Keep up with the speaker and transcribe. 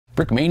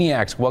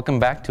Brickmaniacs, welcome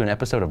back to an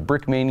episode of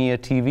Brickmania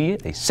TV,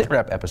 a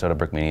SitRep episode of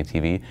Brickmania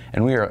TV,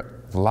 and we are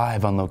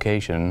live on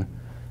location.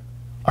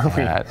 Are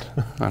we? I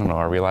don't know,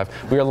 are we live?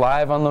 We are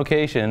live on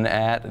location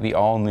at the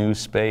all-new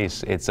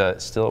space. It's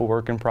still a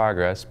work in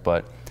progress,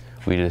 but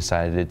we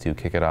decided to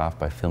kick it off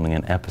by filming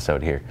an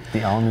episode here.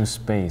 The all-new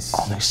space.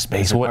 All-new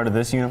space. Is it part of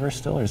this universe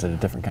still, or is it a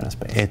different kind of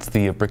space? It's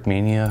the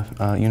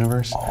Brickmania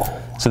universe.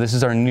 Oh. So this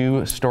is our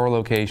new store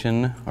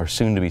location, or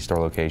soon-to-be store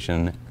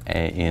location,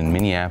 in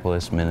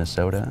Minneapolis,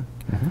 Minnesota.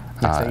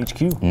 Mm-hmm. Next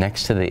to HQ.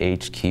 Next to the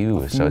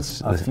HQ. So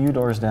it's a few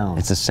doors down.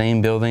 It's the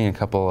same building, a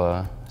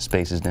couple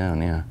spaces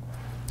down, yeah.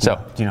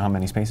 So, do you know how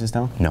many spaces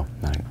down? No,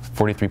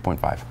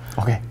 43.5.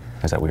 Okay.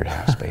 That's that weird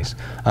half space.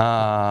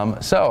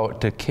 So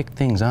to kick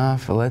things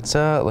off, let's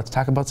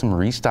talk about some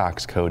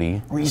restocks,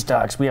 Cody.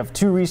 Restocks. We have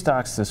 2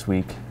 restocks this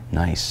week.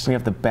 Nice. We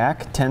have the back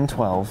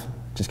 1012.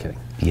 Just kidding.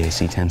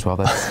 EAC 1012.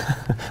 That's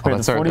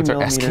that's our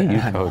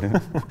SKU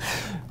code.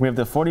 We have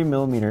the 40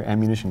 millimeter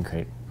ammunition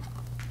crate.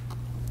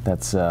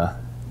 It's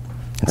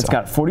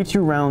got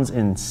 42 rounds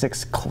in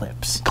 6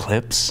 clips.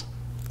 Clips?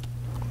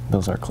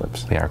 Those are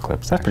clips. They are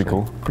clips. That's pretty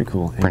cool. Pretty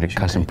cool.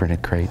 Custom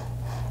printed crate.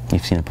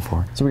 You've seen it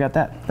before. So we got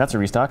that. That's a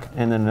restock.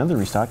 And then another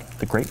restock,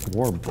 the Great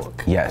War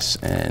Book. Yes,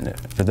 and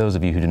for those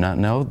of you who do not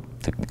know,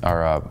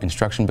 our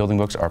instruction building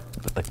books are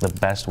like the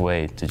best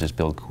way to just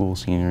build cool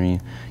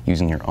scenery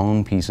using your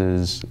own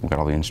pieces. We've got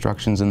all the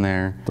instructions in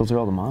there. Those are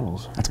all the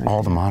models. That's right?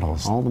 All the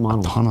models. All the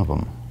models. A ton of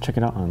them. Check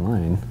it out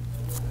online.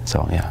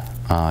 So yeah,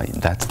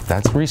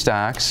 that's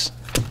restocks.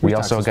 We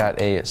also got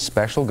a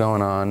special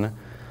going on.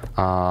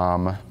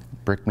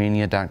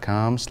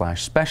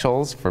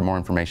 Brickmania.com/specials for more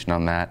information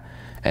on that.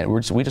 And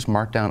we just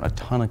marked down a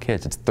ton of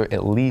kits. It's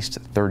at least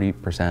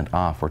 30%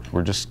 off. We're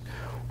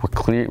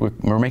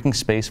making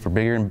space for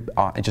bigger and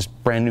just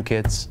brand new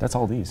kits. That's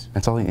all these.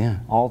 That's all. Yeah.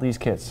 All these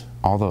kits.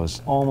 All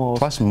those. Almost.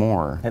 Plus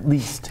more. At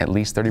least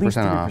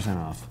 30% off. 30%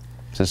 off.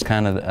 So it's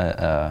kind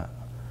of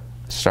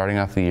starting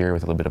off the year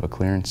with a little bit of a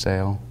clearance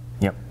sale.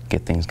 Yep.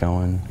 Get things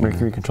going.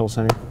 Mercury Control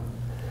Center.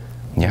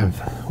 Yeah.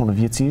 One of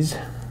Yitzi's.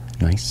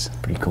 Nice.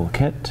 Pretty cool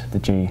kit.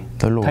 The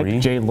Lorry.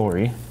 Type J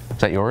Lorry. Is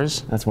that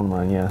yours? That's one of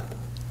mine. Yeah.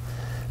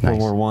 Nice.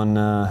 World War I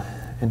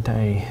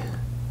anti.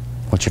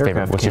 What's your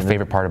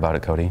favorite part about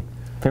it, Cody?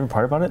 Favorite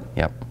part about it?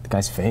 Yep. The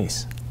guy's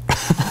face.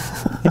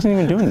 He didn't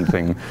even do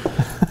anything.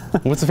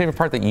 What's the favorite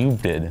part that you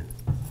did?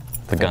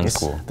 The gun's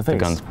cool. The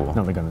gun's cool.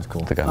 No, the gun is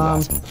cool. The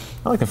gun's awesome.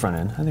 I like the front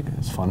end. I think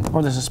it's fun.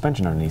 Or the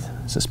suspension underneath.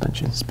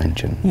 Suspension.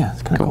 Yeah,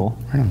 it's kind of cool.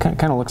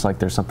 Kind of looks like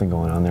there's something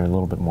going on there, a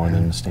little bit more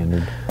than the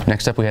standard.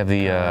 Next up, we have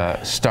the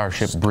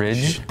Starship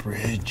Bridge.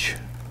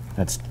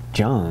 That's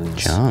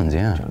John's.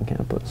 Yeah. John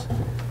Campos.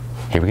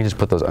 Here, we can just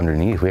put those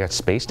underneath. We got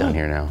space down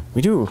here now.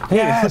 We do. Hey,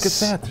 yes! Look at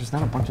that. There's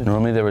not a bunch of.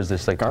 Normally there was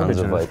this like garbage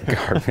tons of like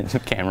garbage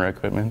camera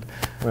equipment.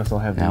 We also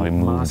have now the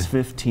Moss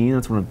 15.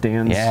 That's one of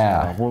Dan's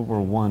World War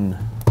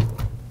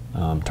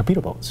I torpedo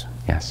boats.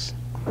 Yes.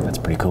 That's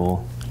pretty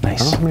cool. Nice.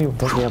 I don't know how many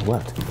does we have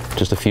left.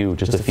 Just a few.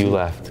 Just a few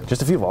left.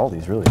 Just a few of all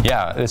these, really.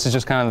 Yeah. This is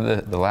just kind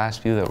of the last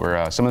few that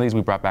were. Some of these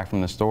we brought back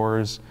from the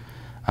stores.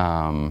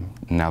 Now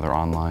they're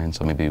online,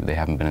 so maybe they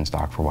haven't been in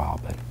stock for a while,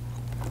 but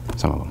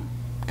some of them.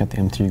 Got the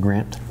M3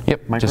 Grant.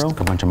 Yep, micro. Just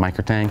a bunch of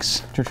micro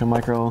tanks. Churchill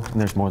micro, and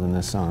there's more than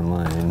this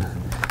online.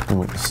 Than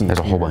what you see there's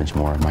here. a whole bunch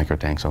more micro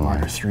tanks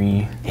online. Mark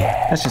 3.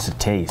 Yeah. That's just a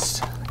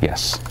taste.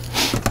 Yes.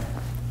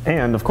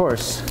 And of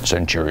course,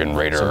 Centurion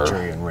Raider.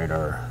 Centurion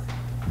Raider.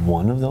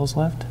 One of those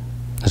left?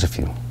 There's a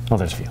few. Oh,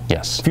 there's a few.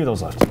 Yes. A few of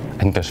those left. I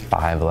think there's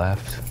 5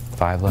 left.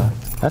 5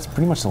 left. That's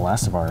pretty much the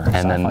last of our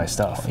sci-fi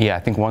stuff. Yeah, I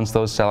think once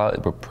those sell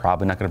out, we're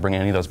probably not going to bring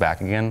any of those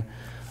back again.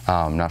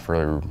 Not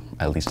for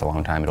at least a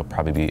long time. It'll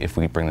probably be, if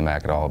we bring them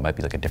back at all, it might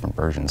be like a different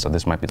version. So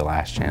this might be the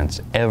last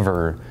chance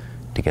ever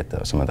to get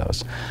some of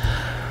those.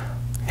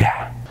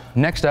 Yeah.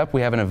 Next up, we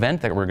have an event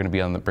that we're going to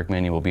be on. The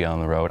Brickmania will be on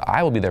the road.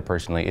 I will be there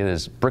personally. It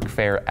is Brick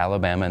Fair,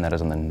 Alabama, and that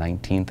is on the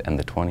 19th and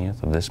the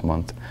 20th of this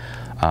month.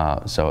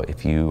 So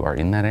if you are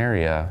in that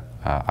area,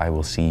 I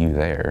will see you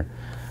there.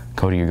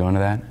 Cody, you're going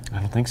to that? I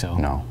don't think so.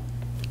 No.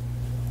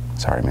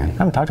 Sorry, man. I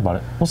haven't talked about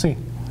it. We'll see.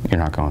 You're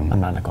not going.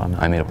 I'm not going.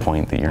 I made a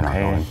point that you're not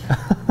going.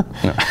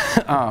 No.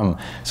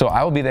 So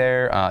I will be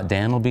there.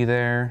 Dan will be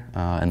there,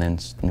 and then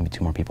maybe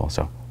 2 more people.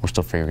 So we're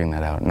still figuring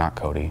that out. Not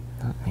Cody.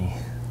 Not me.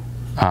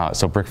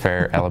 So Brick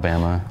Fair,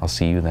 Alabama. I'll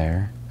see you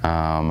there.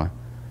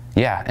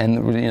 Yeah,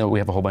 and we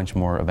have a whole bunch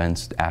more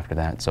events after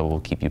that, so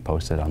we'll keep you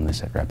posted on the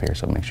SitRep here.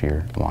 So make sure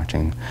you're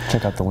watching.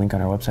 Check out the link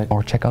on our website.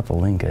 Or check out the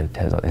link. It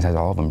has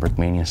all of them.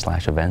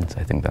 Brickmania/events.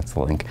 I think that's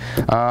the link.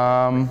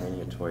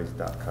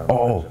 Brickmaniatoys.com.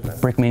 Oh,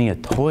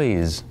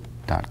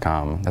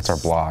 Brickmaniatoys.com. That's our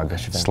blog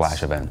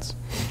 /events.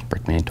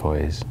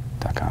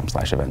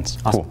 Brickmaniatoys.com/events.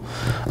 Awesome.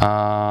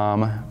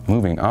 Cool.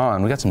 Moving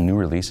on, we got some new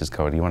releases,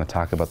 Cody. You want to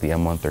talk about the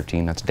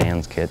M113? That's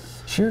Dan's kit.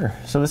 Sure.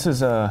 So this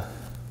is a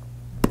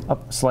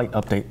slight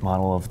update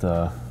model of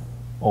the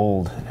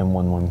old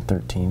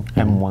M113.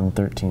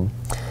 M113.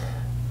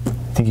 I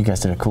think you guys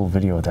did a cool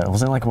video with that.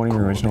 Wasn't it like one of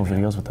your original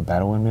videos with the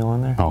battle windmill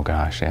on there? Oh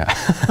gosh, yeah.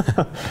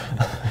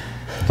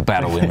 The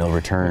battle windmill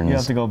returns. You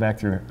have to go back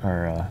through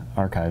our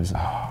archives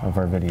of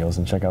our videos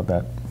and check out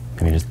that.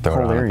 Maybe just throw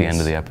it on at the end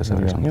of the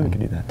episode or something. Yeah, we could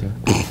do that too.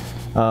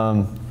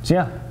 So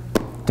yeah,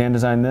 Dan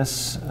designed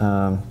this,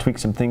 tweaked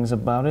some things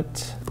about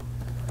it.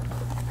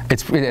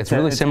 It's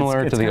really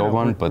similar to the old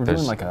one, but we're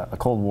there's doing like a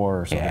Cold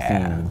War sort of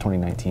theme in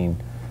 2019.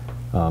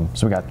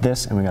 So we got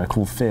this, and we got a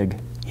cool fig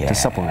to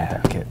supplement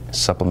that kit.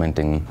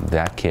 Supplementing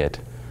that kit.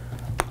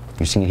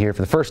 You're seeing it here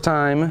for the first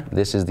time.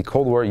 This is the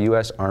Cold War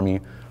U.S.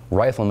 Army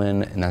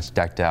Rifleman, and that's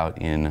decked out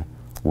in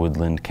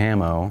woodland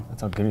camo.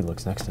 That's how good he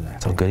looks next to that.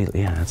 That's how good he,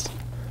 yeah, that's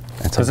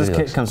because this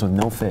kit comes with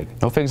no fig.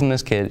 No figs in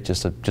this kit,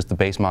 just the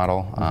base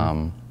model,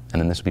 and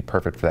then this would be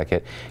perfect for that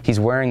kit. He's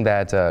wearing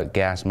that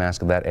gas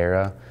mask of that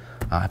era.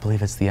 I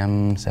believe it's the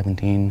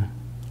M17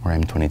 or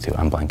M22.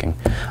 I'm blanking.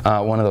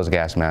 One of those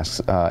gas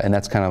masks, and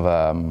that's kind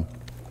of,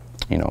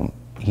 you know,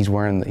 he's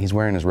wearing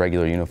his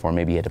regular uniform.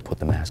 Maybe he had to put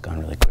the mask on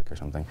really quick or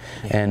something.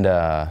 Yeah. And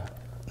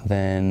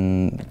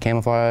then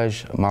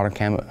camouflage,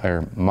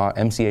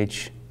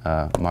 MCH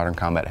modern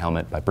combat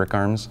helmet by Brick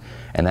Arms,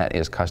 and that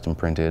is custom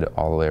printed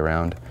all the way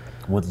around.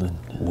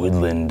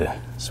 Woodland.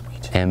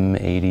 Sweet.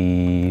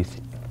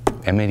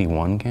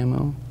 M81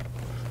 camo,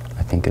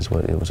 I think is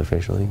what it was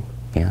officially.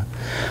 Yeah.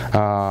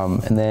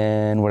 And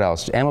then what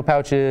else? Ammo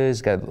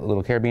pouches, got a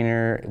little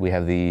carabiner. We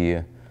have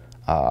the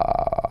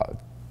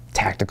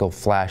tactical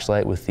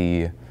flashlight with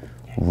the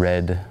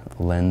red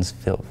lens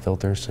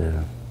filters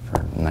for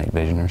night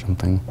vision or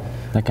something.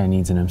 That guy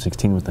needs an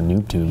M16 with a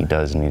noob tube. He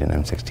does need an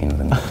M16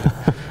 with a noob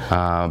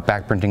tube.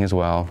 Back printing as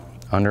well.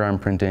 Underarm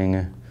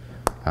printing.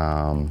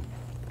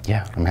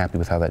 Yeah, I'm happy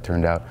with how that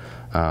turned out.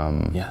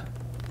 Yeah.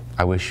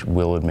 I wish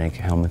Will would make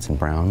helmets in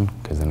brown,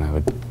 because then I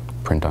would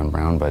print on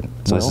brown, but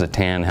so this is a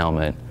tan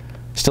helmet.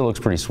 Still looks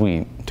pretty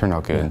sweet. Turned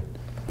out good,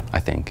 I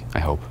think. I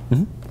hope.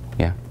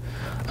 Yeah.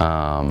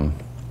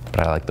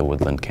 But I like the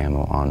woodland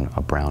camo on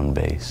a brown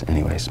base.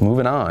 Anyways,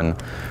 moving on,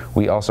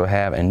 we also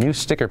have a new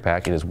sticker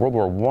pack. It is World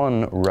War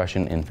I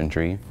Russian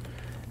infantry,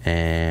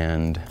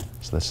 and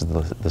so this is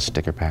the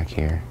sticker pack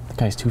here. That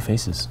guy's two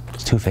faces.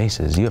 It's two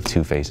faces. You have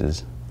two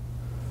faces.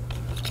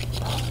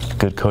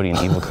 Good Cody and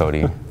evil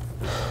Cody.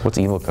 What's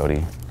evil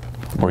Cody?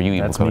 Or are you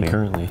evil Cody? That's me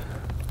currently.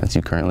 That's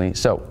you currently.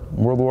 So,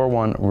 World War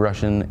I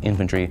Russian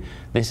infantry.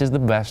 This is the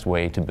best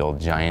way to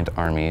build giant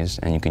armies,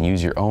 and you can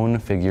use your own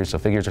figures. So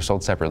figures are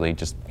sold separately.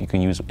 Just you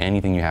can use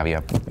anything you have.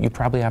 You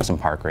probably have some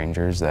park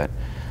rangers that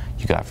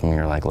you got from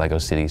your like Lego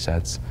City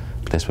sets.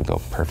 This would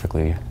go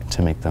perfectly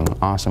to make them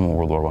awesome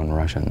World War I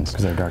Russians.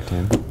 Because they're dark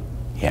tan.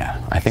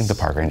 Yeah, I think the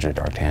park rangers are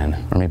dark tan,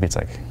 or maybe it's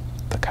like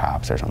the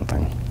cops or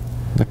something.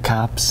 The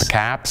cops. The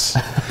caps.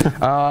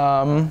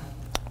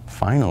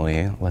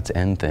 Finally, let's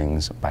end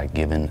things by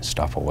giving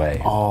stuff away.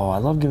 Oh, I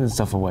love giving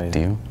stuff away. Do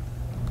you?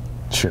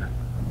 Sure.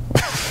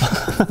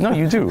 No,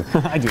 you do.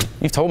 I do.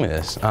 You've told me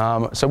this.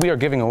 So we are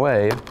giving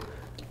away,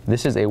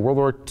 this is a World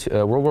War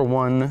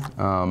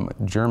I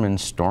German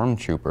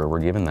stormtrooper. We're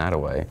giving that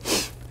away.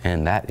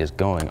 And that is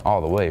going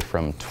all the way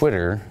from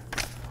Twitter.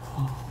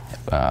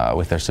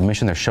 With their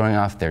submission, they're showing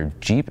off their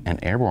Jeep and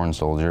Airborne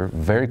Soldier.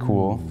 Very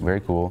cool,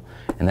 very cool.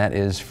 And that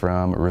is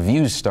from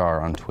Reviews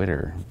Star on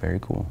Twitter. Very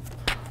cool.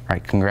 All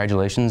right,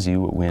 congratulations,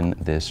 you win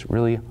this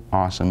really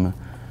awesome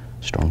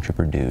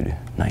Stormtrooper dude.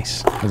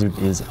 Nice. This dude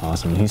is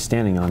awesome. He's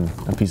standing on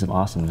a piece of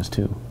awesomeness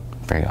too.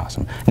 Very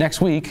awesome.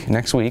 Next week,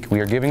 we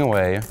are giving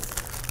away a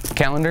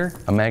calendar,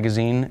 a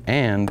magazine,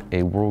 and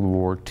a World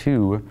War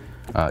II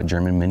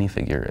German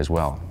minifigure as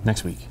well.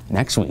 Next week.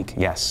 Next week,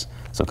 yes.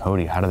 So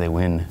Cody, how do they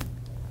win?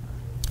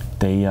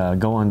 They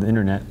go on the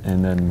internet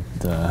and then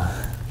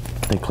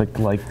they click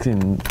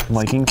liking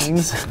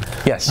things.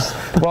 Yes.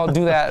 Well,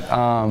 do that.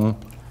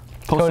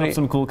 Post Cody, up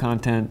some cool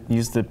content.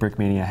 Use the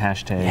Brickmania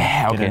hashtag.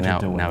 Yeah. Okay.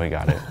 Now we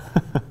got it.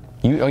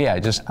 Oh yeah.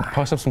 Just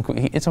post up some cool.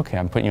 It's okay.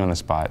 I'm putting you on the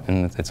spot,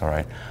 and it's all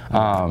right.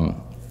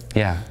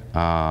 Yeah.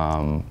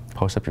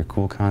 Post up your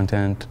cool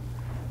content.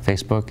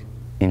 Facebook,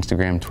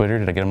 Instagram, Twitter.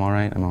 Did I get them all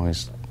right? I'm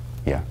always.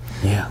 Yeah.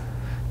 Yeah.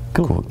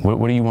 Cool.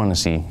 What do you want to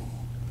see?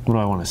 What do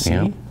I want to see? You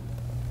know?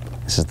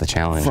 This is the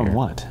challenge. From here.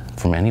 what?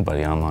 From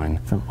anybody online.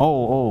 From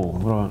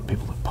what do I want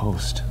people to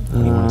post? What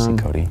do you want to see,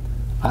 Cody?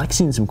 I like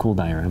seeing some cool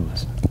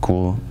dioramas. A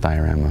cool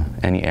diorama.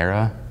 Any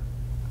era?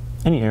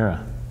 Any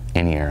era.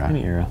 Any era.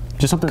 Any era.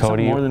 Just something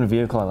more than a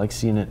vehicle. I like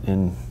seeing it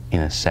in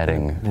a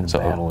setting. In a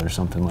battle or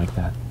something like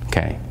that.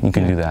 Okay, you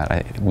can do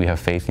that. We have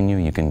faith in you.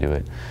 You can do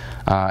it.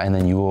 And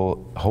then you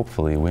will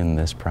hopefully win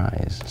this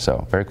prize.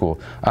 So, very cool.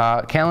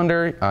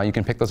 Calendar, you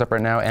can pick those up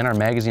right now, and our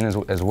magazine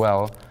as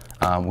well.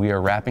 We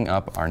are wrapping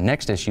up our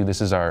next issue.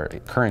 This is our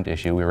current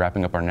issue. We're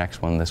wrapping up our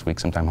next one this week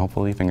sometime,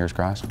 hopefully, fingers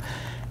crossed.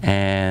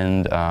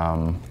 And,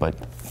 but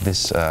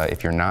this,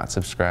 if you're not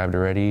subscribed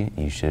already,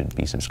 you should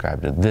be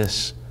subscribed to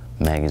this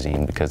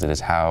magazine, because it is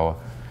how,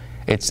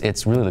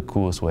 it's really the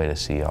coolest way to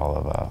see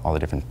all the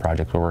different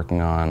projects we're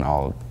working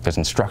on. There's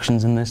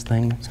instructions in this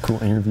thing. It's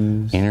cool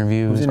interviews.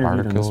 Interviews,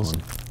 articles.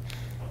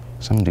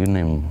 Some dude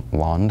named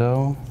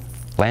Lando.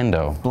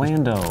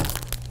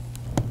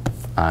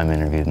 I'm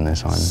interviewed in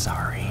this one.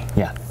 Sorry.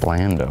 Yeah.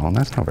 Blando.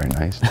 That's not very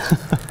nice.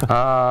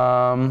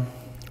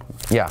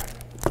 Yeah.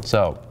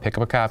 So pick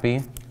up a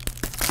copy,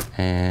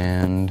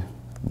 and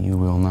you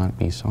will not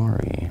be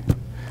sorry.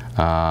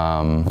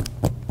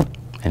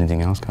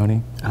 Anything else,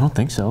 Cody? I don't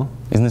think so.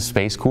 Isn't this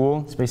space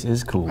cool? Space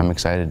is cool. I'm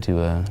excited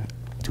to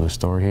do a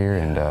store here,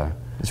 and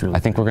it's really I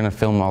think we're gonna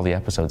film all the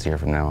episodes here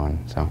from now on.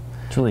 So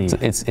it's really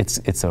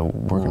it's a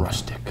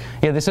rustic.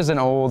 Yeah, this is an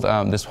old.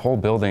 This whole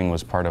building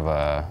was part of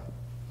a.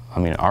 I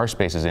mean, our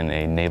space is in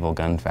a naval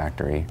gun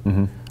factory,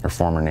 or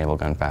former naval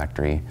gun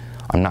factory.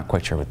 I'm not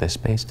quite sure what this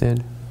space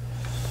did,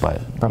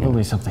 but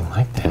probably something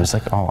like that. It was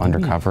like all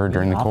undercover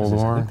during the Cold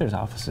War. I think there's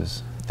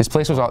offices. This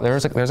place was all,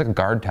 there's like a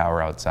guard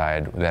tower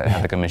outside that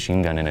had like a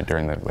machine gun in it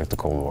during the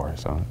Cold War.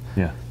 So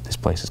yeah, this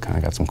place has kind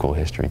of got some cool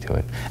history to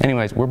it.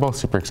 Anyways, we're both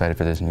super excited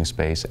for this new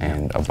space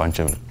and a bunch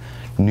of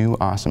new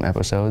awesome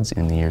episodes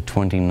in the year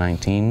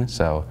 2019.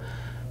 So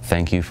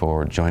thank you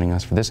for joining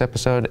us for this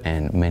episode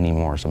and many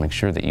more. So make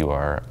sure that you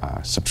are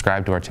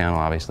subscribed to our channel,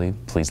 obviously.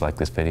 Please like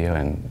this video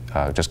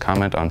and just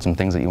comment on some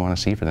things that you want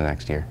to see for the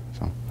next year.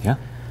 So yeah.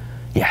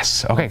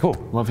 Yes. Okay, cool.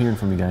 Love hearing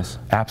from you guys.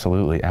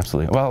 Absolutely,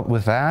 absolutely. Well,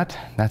 with that,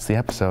 that's the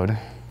episode.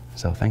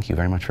 So thank you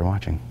very much for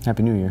watching.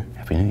 Happy New Year.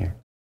 Happy New Year.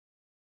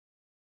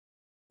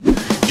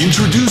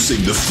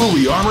 Introducing the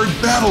fully armored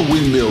battle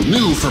windmill,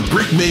 new from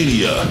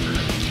Brickmania.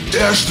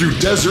 Dash through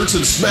deserts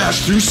and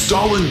smash through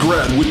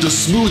Stalingrad with the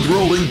smooth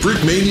rolling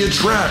Brickmania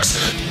tracks.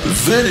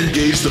 Then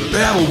engage the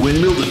battle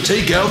windmill to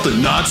take out the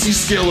Nazi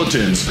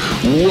skeletons.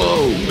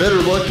 Whoa, better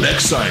luck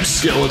next time,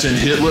 Skeleton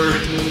Hitler.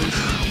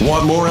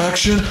 Want more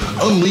action?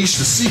 Unleash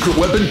the secret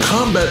weapon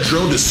combat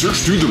drone to search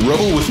through the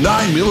rubble with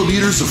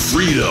 9mm of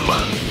freedom.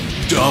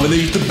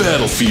 Dominate the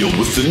battlefield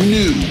with the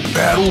new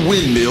battle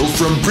windmill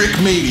from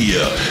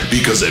Brickmania.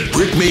 Because at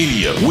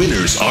Brickmania,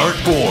 winners aren't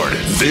born,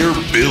 they're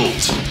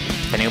built.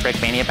 The new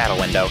Brickmania battle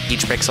window,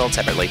 each brick sold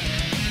separately.